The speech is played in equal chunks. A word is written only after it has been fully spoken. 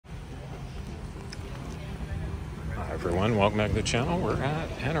Hi everyone, welcome back to the channel. We're at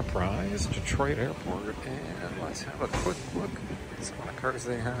Enterprise, Detroit Airport, and let's have a quick look at some of the cars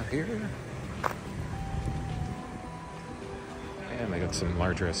they have here. And they got some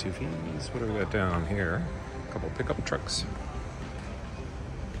larger SUVs. What do we got down here? A couple pickup trucks.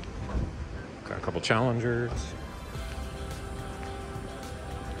 Got a couple Challengers.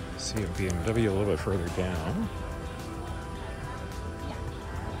 See a BMW a little bit further down.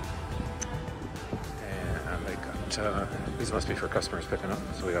 And they got, these must be for customers picking up.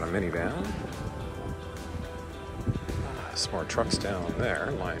 So we got a minivan. Some more trucks down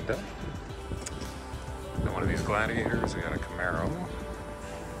there lined up. Got one of these Gladiators, we got a Camaro.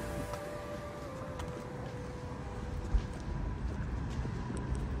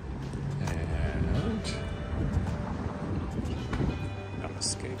 And got an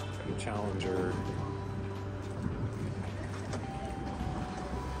Escape, got a Challenger.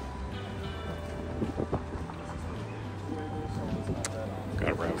 Got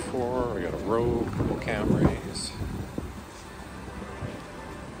a RAV4, we got a Rogue, a couple Camrys.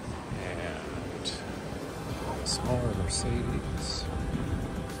 Smaller Mercedes.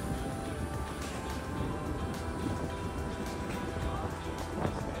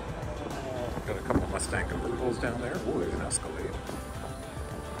 Got a couple Mustang convertibles down there. Oh, there's an Escalade.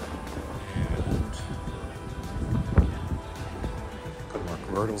 And a couple more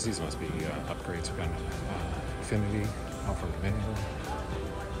convertibles. These must be upgrades. We've got an Infiniti, Alfa Romeo.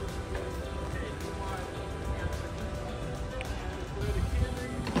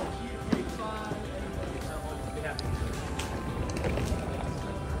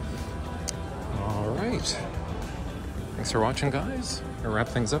 Alright, thanks for watching, guys. I'll wrap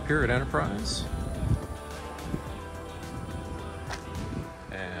things up here at Enterprise.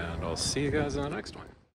 And I'll see you guys in the next one.